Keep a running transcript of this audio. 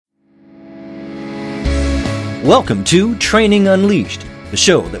Welcome to Training Unleashed, the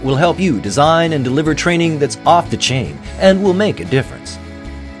show that will help you design and deliver training that's off the chain and will make a difference.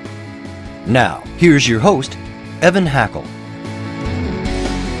 Now, here's your host, Evan Hackel.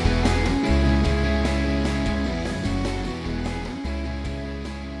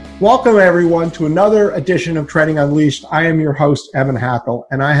 Welcome, everyone, to another edition of Training Unleashed. I am your host, Evan Hackel,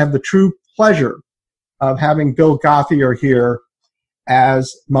 and I have the true pleasure of having Bill Gauthier here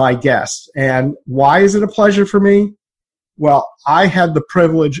as my guest. And why is it a pleasure for me? Well, I had the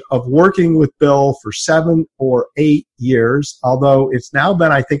privilege of working with Bill for 7 or 8 years, although it's now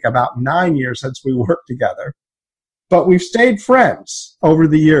been, I think, about 9 years since we worked together. But we've stayed friends over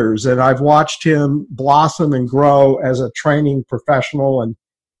the years, and I've watched him blossom and grow as a training professional, and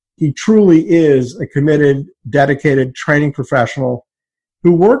he truly is a committed, dedicated training professional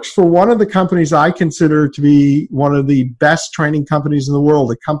who works for one of the companies I consider to be one of the best training companies in the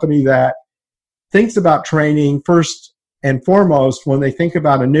world, a company that thinks about training first and foremost when they think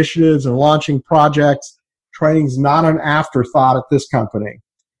about initiatives and launching projects. Training's not an afterthought at this company.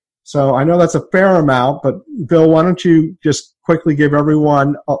 So I know that's a fair amount, but Bill, why don't you just quickly give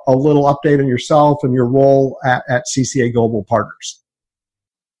everyone a little update on yourself and your role at CCA Global Partners.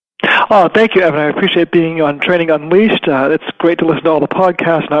 Oh, thank you, Evan. I appreciate being on Training Unleashed. It's great to listen to all the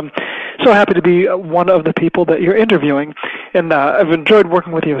podcasts, and I'm so happy to be one of the people that you're interviewing. And I've enjoyed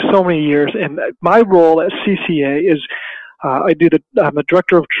working with you so many years. And my role at CCA is I'm a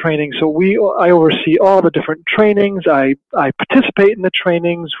director of training, so I oversee all the different trainings. I participate in the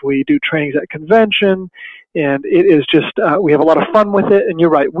trainings. We do trainings at convention, and it is just we have a lot of fun with it. And you're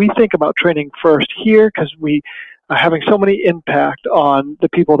right, we think about training first here because we having so many impact on the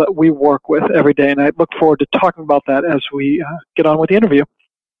people that we work with every day. And I look forward to talking about that as we get on with the interview.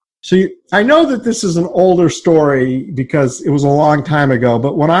 So I know that this is an older story because it was a long time ago,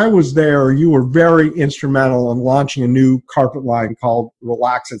 but when I was there, you were very instrumental in launching a new carpet line called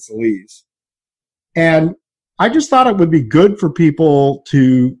Relax It's Lee's. And I just thought it would be good for people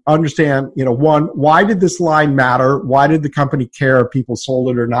to understand, one, why did this line matter? Why did the company care if people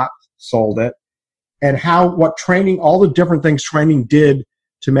sold it or not sold it? And what training, all the different things training did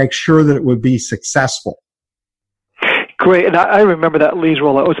to make sure that it would be successful. Great. And I remember that Lee's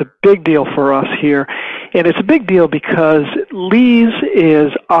rollout was a big deal for us here. And it's a big deal because Lee's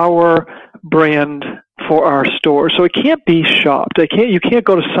is our brand for our store. So it can't be shopped. You can't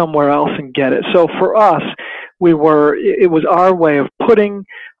go to somewhere else and get it. So for us, it was our way of putting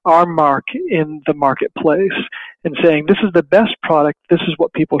our mark in the marketplace and saying, this is the best product, this is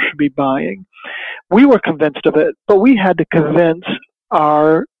what people should be buying. We were convinced of it, but we had to convince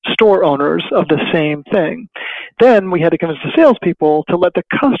our store owners of the same thing. Then we had to convince the salespeople to let the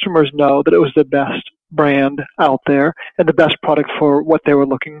customers know that it was the best brand out there and the best product for what they were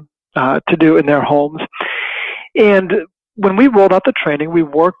looking to do in their homes. And when we rolled out the training,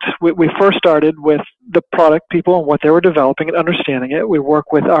 we first started with the product people and what they were developing and understanding it. We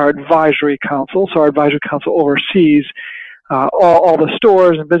work with our advisory council. So our advisory council oversees all the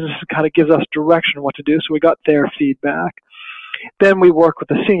stores and businesses, kind of gives us direction on what to do. So we got their feedback. Then we worked with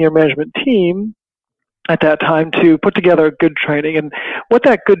the senior management team at that time to put together a good training. And what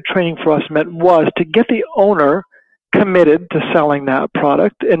that good training for us meant was to get the owner committed to selling that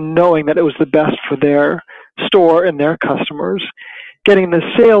product and knowing that it was the best for their store and their customers, getting the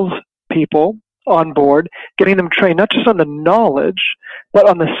sales people on board, getting them trained not just on the knowledge, but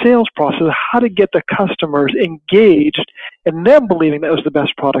on the sales process, how to get the customers engaged and them believing that was the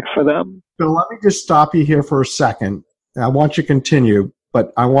best product for them. So let me just stop you here for a second. I want you to continue,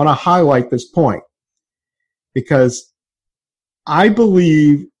 but I want to highlight this point because I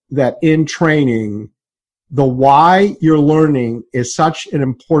believe that in training, the why you're learning is such an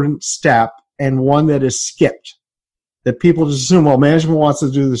important step and one that is skipped. That people just assume, well, management wants to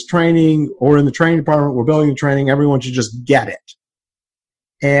do this training, or in the training department, we're building the training, everyone should just get it.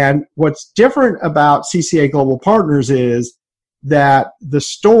 And what's different about CCA Global Partners is that the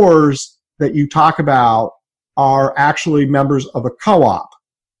stores that you talk about are actually members of a co-op.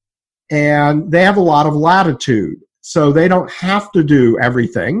 And they have a lot of latitude. So they don't have to do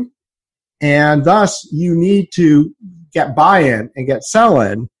everything. And thus, you need to get buy-in and get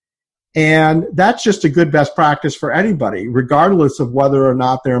sell-in. And that's just a good best practice for anybody, regardless of whether or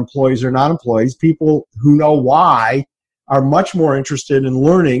not they're employees or not employees. People who know why are much more interested in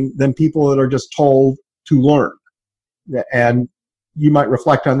learning than people that are just told to learn. And you might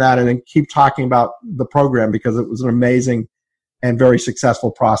reflect on that and then keep talking about the program because it was an amazing and very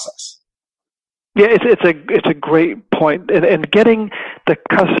successful process. Yeah, it's a great point. And getting the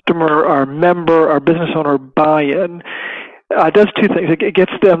customer, our member, our business owner buy-in does two things. It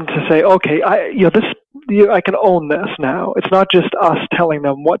gets them to say, okay, I can own this now. It's not just us telling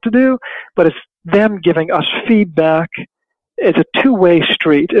them what to do, but it's them giving us feedback. It's a two-way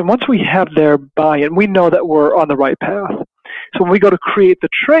street. And once we have their buy-in, we know that we're on the right path. So when we go to create the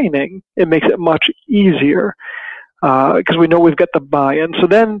training, it makes it much easier because we know we've got the buy-in. So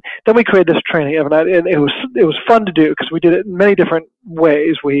then we created this training, Evan, and it was fun to do because we did it in many different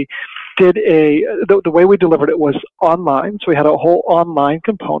ways. We did the way we delivered it was online. So we had a whole online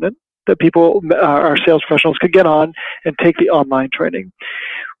component that people, our sales professionals, could get on and take the online training.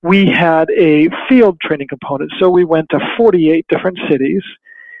 We had a field training component. So we went to 48 different cities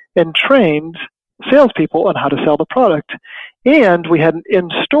and trained salespeople on how to sell the product. And we had an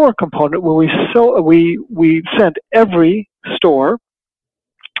in-store component where we sent every store,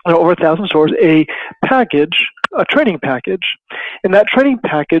 over 1,000 stores, a training package. And that training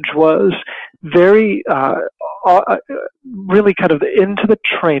package was very, really kind of into the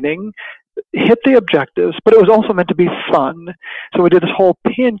training, hit the objectives, but it was also meant to be fun. So we did this whole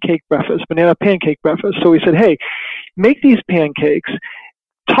banana pancake breakfast. So we said, hey, make these pancakes,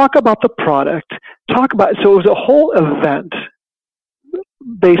 talk about the product, so it was a whole event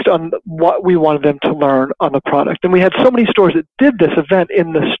based on what we wanted them to learn on the product. And we had so many stores that did this event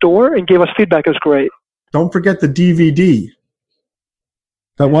in the store and gave us feedback. It was great. Don't forget the DVD.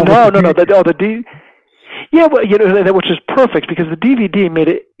 Yeah, well, which is perfect because the DVD made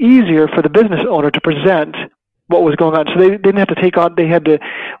it easier for the business owner to present what was going on. So they didn't have to they had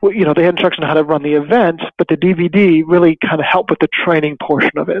instructions on how to run the event, but the DVD really kind of helped with the training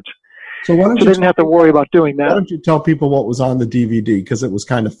portion of it. So they didn't have to worry about doing that. Why don't you tell people what was on the DVD because it was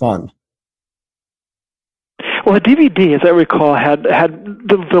kind of fun? Well, the DVD, as I recall, had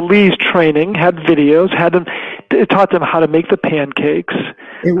the Lee's training, had videos, it taught them how to make the pancakes.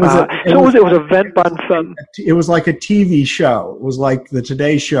 It was event fun. It was like a TV show. It was like the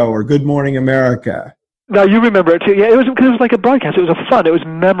Today Show or Good Morning America. Now you remember it too. Yeah, it was because it was like a broadcast. It was fun. It was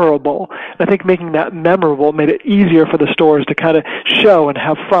memorable. And I think making that memorable made it easier for the stores to kind of show and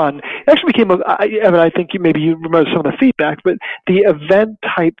have fun. It actually became Evan, I think maybe you remember some of the feedback, but the event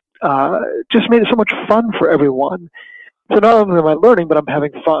type just made it so much fun for everyone. So not only am I learning, but I'm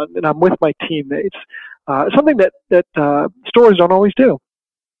having fun, and I'm with my teammates. Something that stores don't always do.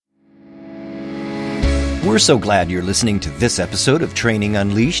 We're so glad you're listening to this episode of Training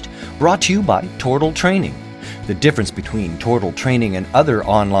Unleashed, brought to you by Tortal Training. The difference between Tortal Training and other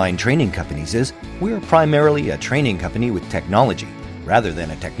online training companies is we're primarily a training company with technology, rather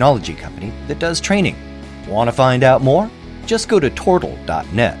than a technology company that does training. Want to find out more? Just go to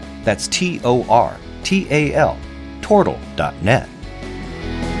tortal.net. That's Tortal, tortal.net.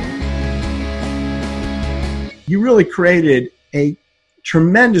 You really created a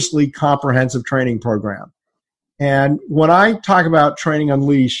tremendously comprehensive training program. And when I talk about Training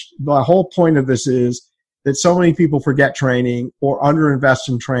Unleashed, the whole point of this is that so many people forget training or underinvest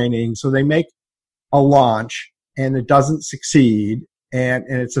in training. So they make a launch and it doesn't succeed and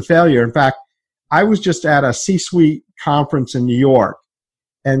it's a failure. In fact, I was just at a C-suite conference in New York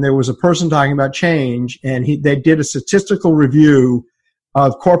and there was a person talking about change and they did a statistical review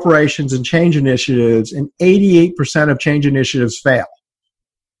of corporations and change initiatives, and 88% of change initiatives fail.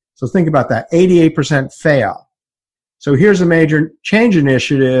 So think about that. 88% fail. So here's a major change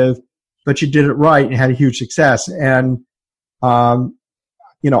initiative, but you did it right and had a huge success. And,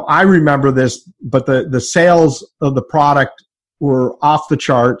 I remember this, but the sales of the product were off the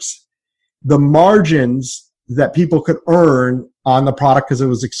charts. The margins that people could earn on the product because it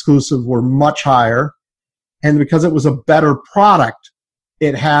was exclusive were much higher. And because it was a better product,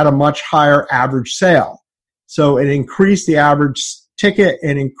 it had a much higher average sale. So it increased the average ticket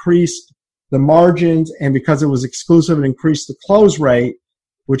and increased the margins. And because it was exclusive, it increased the close rate,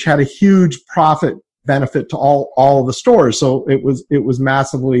 which had a huge profit benefit to all of the stores. So it was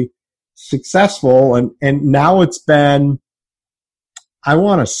massively successful. And now it's been, I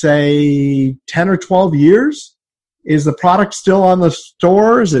want to say 10 or 12 years. Is the product still on the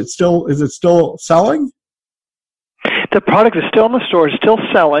store? Is it still selling? The product is still in the store, it's still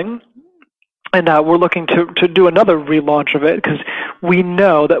selling, and we're looking to do another relaunch of it because we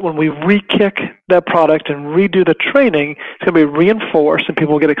know that when we re-kick that product and redo the training, it's going to be reinforced and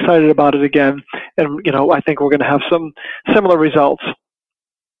people will get excited about it again. And, I think we're going to have some similar results.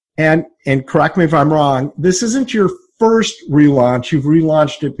 And correct me if I'm wrong, this isn't your first relaunch. You've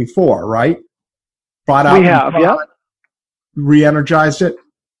relaunched it before, right? We have, yeah. Re-energized it?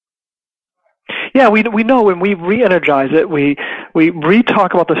 Yeah, we know when we re-energize it, we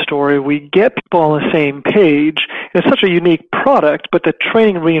re-talk about the story, we get people on the same page. It's such a unique product, but the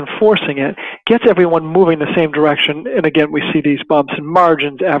training reinforcing it gets everyone moving the same direction. And again, we see these bumps in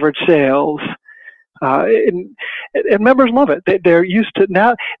margins, average sales, And members love it. They're used to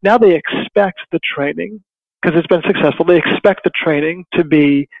now they expect the training because it's been successful. They expect the training to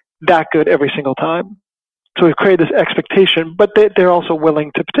be that good every single time. So we've created this expectation, but they're also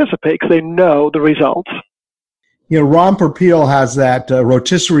willing to participate because they know the results. You know, Ron Perpeal has that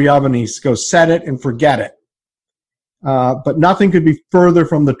rotisserie oven. He goes, set it and forget it. But nothing could be further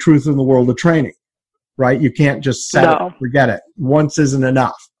from the truth in the world of training, right? You can't just set it and forget it. Once isn't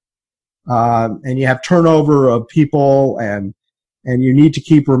enough. And you have turnover of people, and you need to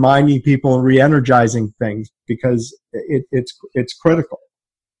keep reminding people and re-energizing things because it's critical.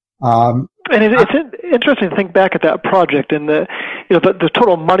 And it's interesting to think back at that project and the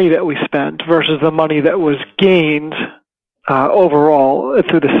total money that we spent versus the money that was gained overall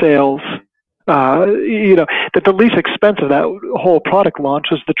through the sales. That the least expensive of that whole product launch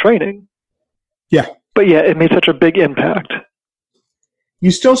was the training. Yeah. But yeah, it made such a big impact.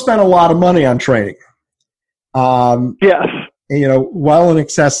 You still spent a lot of money on training. Yes. Well in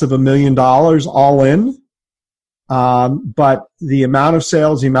excess of $1 million all in. But the amount of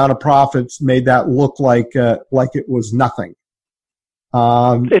sales, the amount of profits made that look like it was nothing.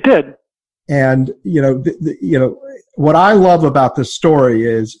 It did. And, what I love about this story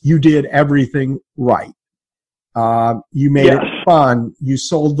is you did everything right. You made it fun. You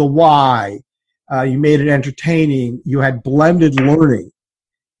sold the why. You made it entertaining. You had blended learning.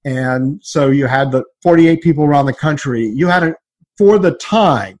 And so you had the 48 people around the country. You had, for the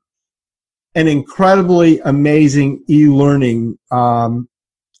time, an incredibly amazing e-learning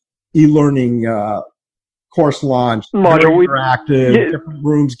course launch. Very interactive, different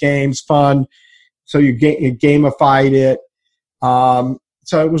rooms, games, fun. So you gamified it.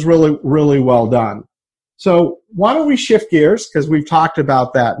 So it was really, really well done. So why don't we shift gears, because we've talked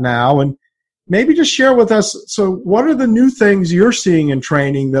about that now, and maybe just share with us, so what are the new things you're seeing in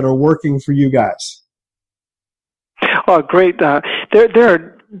training that are working for you guys? Oh, great. There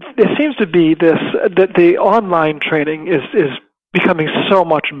seems to be this, that the online training is becoming so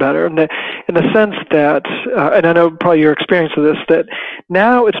much better in the sense that, and I know probably your experience of this, that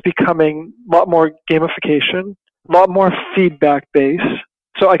now it's becoming a lot more gamification, a lot more feedback based.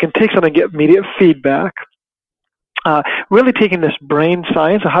 So I can take something and get immediate feedback. Really taking this brain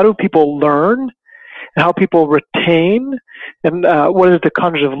science of how do people learn and how people retain and what is the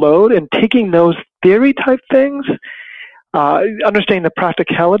cognitive load, and taking those theory type things, understanding the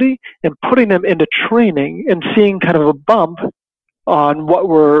practicality and putting them into training and seeing kind of a bump on what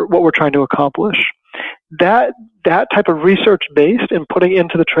we're trying to accomplish. That type of research based and putting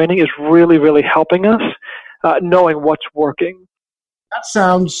into the training is really, really helping us knowing what's working. That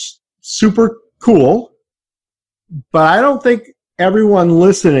sounds super cool, but I don't think everyone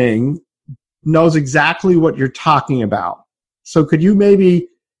listening knows exactly what you're talking about. So could you maybe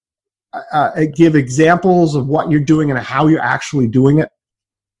give examples of what you're doing and how you're actually doing it?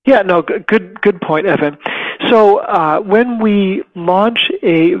 Yeah, no, good point, Evan. So when we launch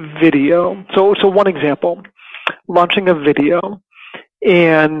a video, so one example, launching a video,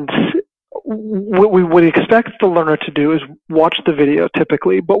 and what we would expect the learner to do is watch the video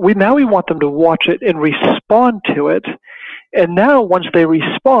typically, but we want them to watch it and respond to it. And now once they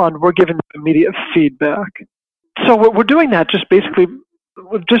respond, we're giving them immediate feedback. So we're doing that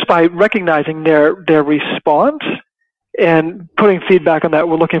just by recognizing their response and putting feedback on that.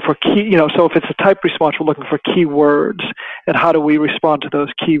 We're looking for key, so if it's a type response, we're looking for keywords and how do we respond to those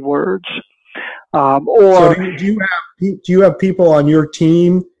keywords. So do you have people on your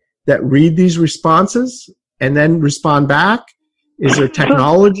team that read these responses and then respond back? Is there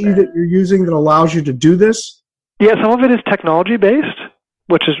technology that you're using that allows you to do this? Yeah, some of it is technology based,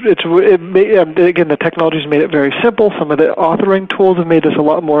 which is again, the technology's made it very simple. Some of the authoring tools have made this a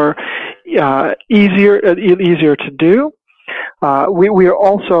lot more easier to do. We are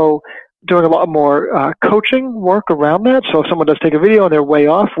also doing a lot more coaching work around that. So if someone does take a video and they're way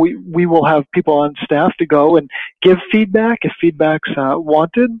off, we will have people on staff to go and give feedback if feedback's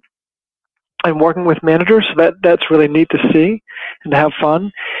wanted. And working with managers, so that's really neat to see and to have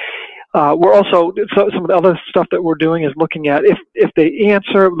fun. We're also, so some of the other stuff that we're doing is looking at if they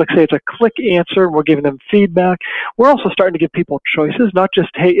answer, let's say it's a click answer, we're giving them feedback. We're also starting to give people choices, not just,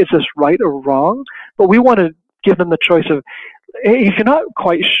 hey, is this right or wrong? But we want to give them the choice of, hey, if you're not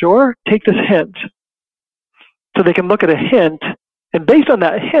quite sure, take this hint. So they can look at a hint, and based on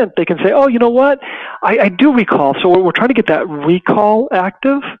that hint, they can say, oh, you know what? I do recall. So we're trying to get that recall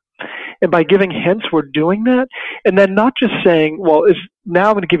active. And by giving hints, we're doing that. And then not just saying, well, now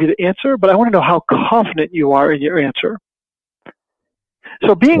I'm going to give you the answer, but I want to know how confident you are in your answer.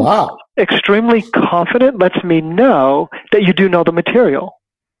 So being extremely confident lets me know that you do know the material.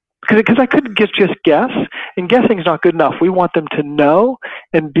 because I couldn't just guess, and guessing is not good enough. We want them to know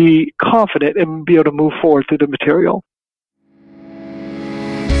and be confident and be able to move forward through the material.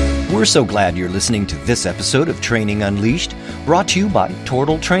 We're so glad you're listening to this episode of Training Unleashed, brought to you by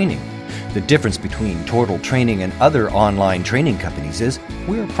Tortal Training. The difference between Tortal Training and other online training companies is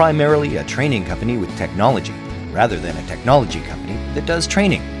we're primarily a training company with technology, rather than a technology company that does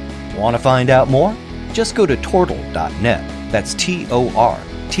training. Want to find out more? Just go to tortal.net. That's Tortal,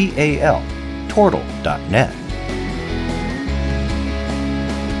 tortal.net.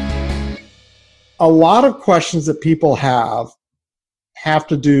 A lot of questions that people have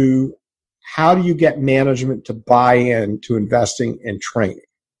to do, how do you get management to buy in to investing in training?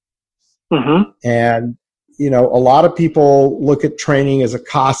 Mm-hmm. And, a lot of people look at training as a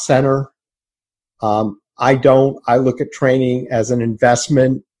cost center. I don't. I look at training as an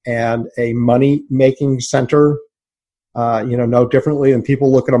investment and a money-making center, no differently than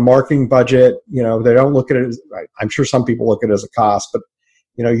people look at a marketing budget. They don't look at it as, I'm sure some people look at it as a cost, but,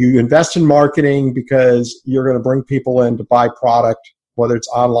 you invest in marketing because you're going to bring people in to buy product, whether it's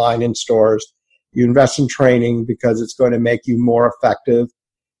online, in stores. You invest in training because it's going to make you more effective.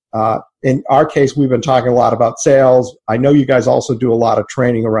 In our case, we've been talking a lot about sales. I know you guys also do a lot of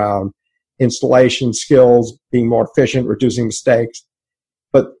training around installation skills, being more efficient, reducing mistakes.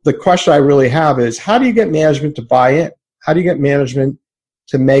 But the question I really have is, how do you get management to buy in? How do you get management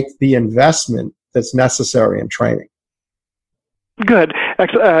to make the investment that's necessary in training? Good.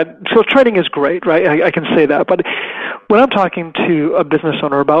 So training is great, right? I can say that. But when I'm talking to a business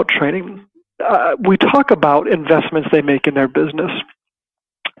owner about training, we talk about investments they make in their business.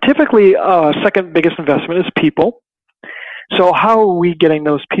 Typically, second biggest investment is people. So how are we getting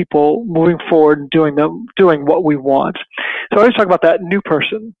those people moving forward and doing what we want? So I always talk about that new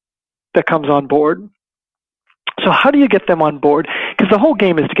person that comes on board. So how do you get them on board? Because the whole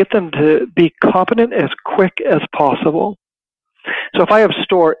game is to get them to be competent as quick as possible. So if I have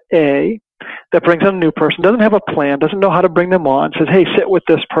store A that brings in a new person, doesn't have a plan, doesn't know how to bring them on, says, hey, sit with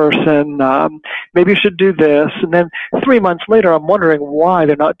this person, maybe you should do this, and then 3 months later I'm wondering why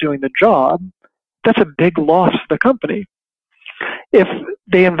they're not doing the job, that's a big loss for the company. If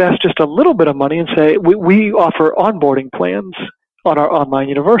they invest just a little bit of money and say, we offer onboarding plans on our online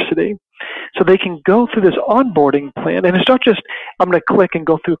university, so they can go through this onboarding plan, and it's not just, I'm going to click and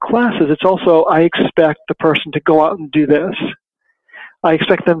go through classes, it's also, I expect the person to go out and do this. I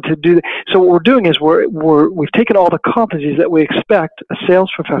expect them to do that. So what we're doing is we've taken all the competencies that we expect a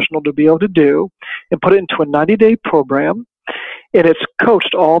sales professional to be able to do and put it into a 90-day program, and it's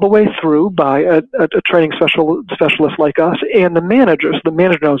coached all the way through by a training specialist like us and the manager. So the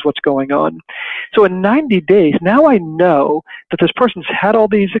manager knows what's going on. So in 90 days, now I know that this person's had all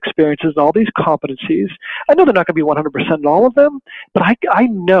these experiences, all these competencies. I know they're not going to be 100% in all of them, but I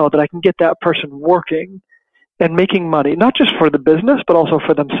know that I can get that person working and making money, not just for the business, but also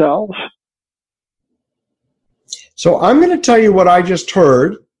for themselves. So I'm going to tell you what I just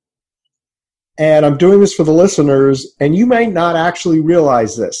heard, and I'm doing this for the listeners, and you may not actually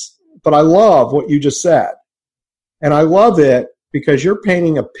realize this, but I love what you just said. And I love it because you're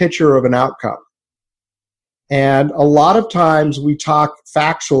painting a picture of an outcome. And a lot of times we talk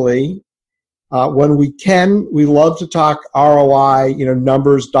factually. When we can, we love to talk ROI,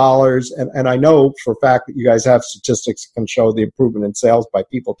 numbers, dollars, and I know for a fact that you guys have statistics that can show the improvement in sales by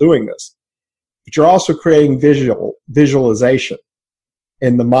people doing this. But you're also creating visualization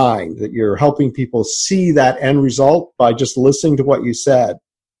in the mind, that you're helping people see that end result by just listening to what you said.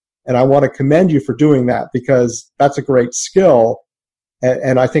 And I want to commend you for doing that, because that's a great skill.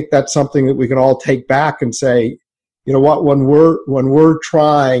 And I think that's something that we can all take back and say, you know what, when we're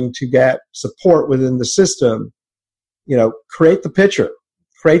trying to get support within the system, create the picture,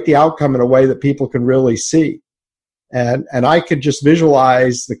 create the outcome in a way that people can really see. And I could just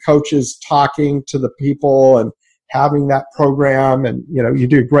visualize the coaches talking to the people and having that program, and you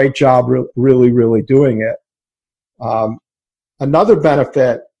do a great job really, really doing it. Another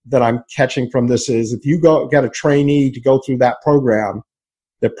benefit that I'm catching from this is, if you get a trainee to go through that program,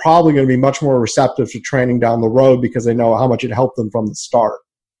 they're probably going to be much more receptive to training down the road because they know how much it helped them from the start.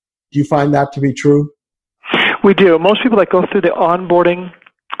 Do you find that to be true? We do. Most people that go through the onboarding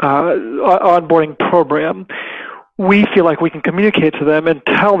program, we feel like we can communicate to them and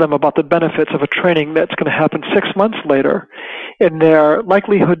tell them about the benefits of a training that's going to happen 6 months later, and their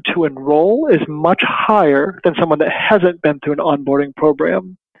likelihood to enroll is much higher than someone that hasn't been through an onboarding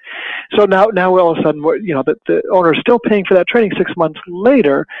program. So now all of a sudden, the owner is still paying for that training 6 months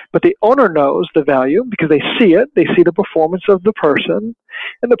later, but the owner knows the value because they see it. They see the performance of the person,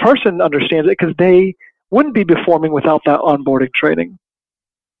 and the person understands it because they wouldn't be performing without that onboarding training.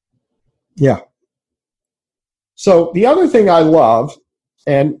 Yeah. So the other thing I love,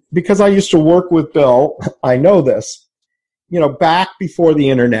 and because I used to work with Bill, I know this, back before the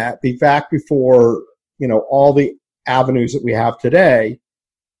internet, back before, all the avenues that we have today,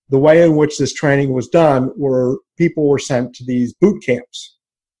 the way in which this training was done were people were sent to these boot camps.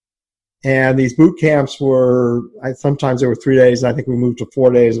 And these boot camps were, sometimes they were 3 days, and I think we moved to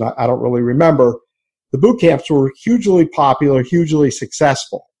 4 days, and I don't really remember. The boot camps were hugely popular, hugely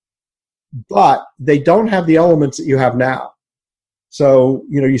successful. But they don't have the elements that you have now. So,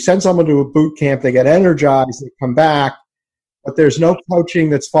 you send someone to a boot camp, they get energized, they come back, but there's no coaching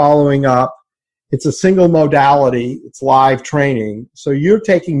that's following up. It's a single modality. It's live training. So you're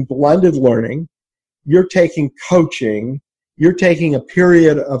taking blended learning. You're taking coaching. You're taking a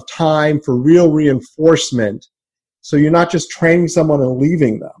period of time for real reinforcement. So you're not just training someone and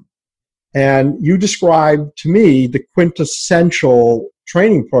leaving them. And you described to me the quintessential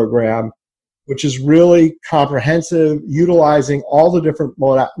training program, which is really comprehensive, utilizing all the different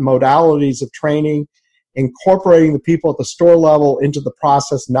modalities of training, incorporating the people at the store level into the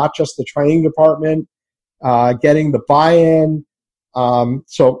process, not just the training department, getting the buy-in.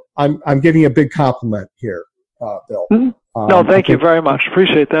 So I'm giving you a big compliment here, Bill. No, thank you very much.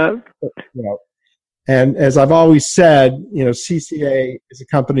 Appreciate that. And as I've always said, CCA is a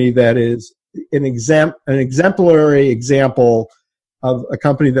company that is an exemplary example of a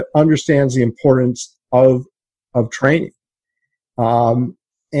company that understands the importance of training.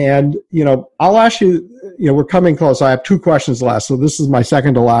 And, I'll ask you, we're coming close. I have 2 questions left, so this is my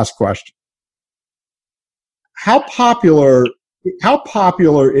second to last question. How popular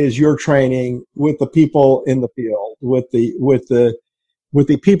is your training with the people in the field, with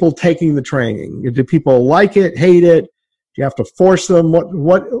the people taking the training? Do people like it, hate it? Do you have to force them?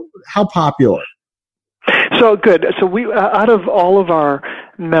 How popular? So good. So we, out of all of our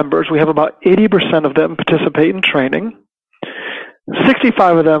members, we have about 80% of them participate in training.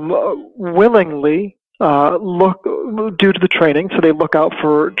 65 of them willingly look due to the training, so they look out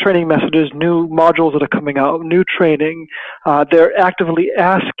for training messages, new modules that are coming out, new training. They're actively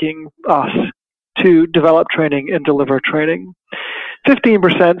asking us to develop training and deliver training.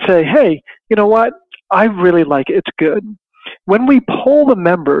 15% say, hey, you know what? I really like it. It's good. When we poll the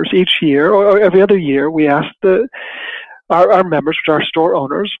members each year or every other year, we ask our members, which are our store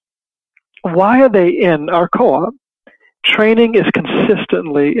owners, why are they in our co-op? Training is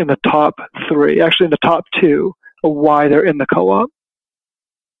consistently in the top 3, actually in the top 2 of why they're in the co-op.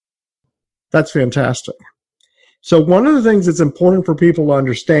 That's fantastic. So one of the things that's important for people to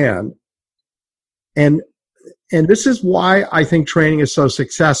understand, and this is why I think training is so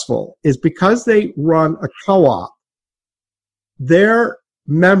successful, is because they run a co-op, their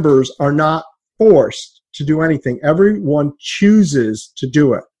members are not forced to do anything. Everyone chooses to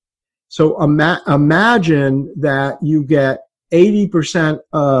do it. So imagine that you get 80%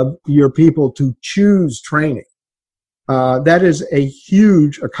 of your people to choose training. That is a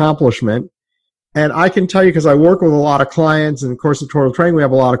huge accomplishment. And I can tell you, because I work with a lot of clients, and of course at Total Training we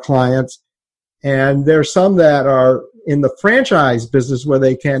have a lot of clients, and there's some that are in the franchise business where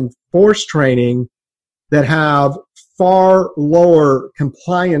they can force training that have far lower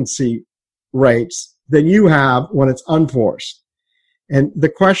compliancy rates than you have when it's unforced. And the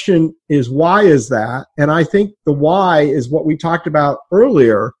question is, why is that? And I think the why is what we talked about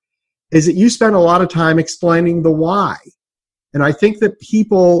earlier, is that you spend a lot of time explaining the why. And I think that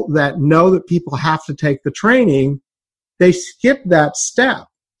people that know that people have to take the training, they skip that step.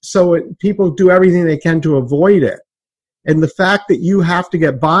 So people do everything they can to avoid it. And the fact that you have to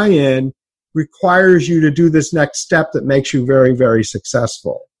get buy-in requires you to do this next step that makes you very, very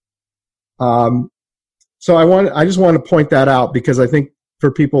successful. So I just want to point that out, because I think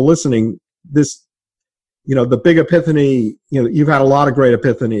for people listening, this, the big epiphany, you've had a lot of great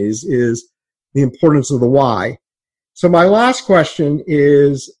epiphanies, is the importance of the why. So my last question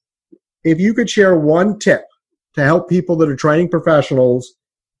is, if you could share one tip to help people that are training professionals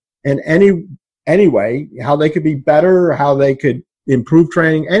in any way, how they could be better, how they could improve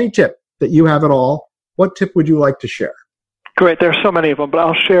training, any tip that you have at all, what tip would you like to share? Great. There are so many of them, but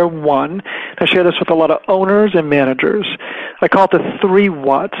I'll share one. I share this with a lot of owners and managers. I call it the 3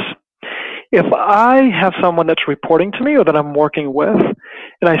 whats. If I have someone that's reporting to me or that I'm working with,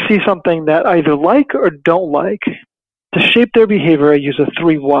 and I see something that I either like or don't like, to shape their behavior, I use the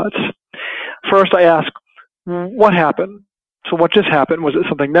 3 whats. First, I ask, what happened? So what just happened? Was it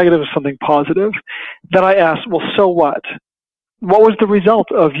something negative or something positive? Then I ask, well, so what? What was the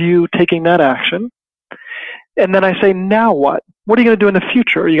result of you taking that action? And then I say, now what? What are you going to do in the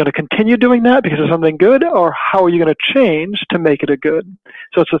future? Are you going to continue doing that because of something good, or how are you going to change to make it a good?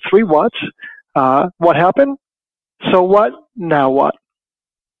 So it's the 3 whats. What happened? So what? Now what?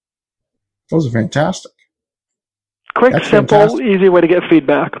 Those are fantastic. Quick, That's simple, fantastic. Easy way to get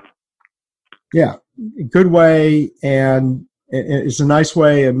feedback. Yeah, good way, and it's a nice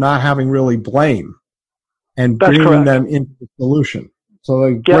way of not having really blame and That's bringing correct. them into the solution.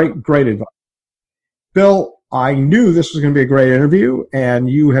 So great advice. Bill, I knew this was going to be a great interview, and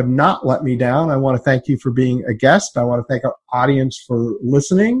you have not let me down. I want to thank you for being a guest. I want to thank our audience for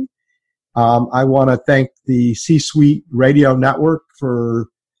listening. I want to thank the C-Suite Radio Network for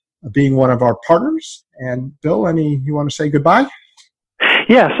being one of our partners. And Bill, you want to say goodbye?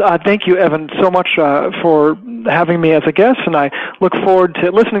 Yes, thank you, Evan, so much for having me as a guest, and I look forward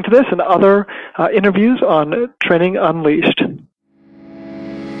to listening to this and other interviews on Training Unleashed.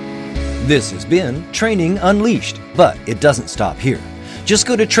 This has been Training Unleashed, but it doesn't stop here. Just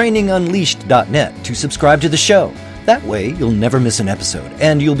go to trainingunleashed.net to subscribe to the show. That way, you'll never miss an episode,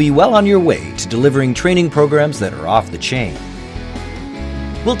 and you'll be well on your way to delivering training programs that are off the chain.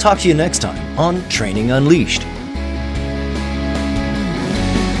 We'll talk to you next time on Training Unleashed.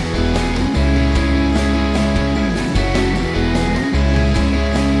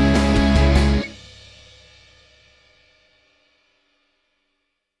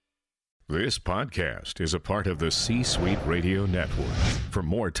 This podcast is a part of the C-Suite Radio Network. For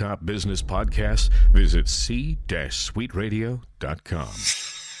more top business podcasts, visit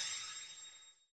c-suiteradio.com.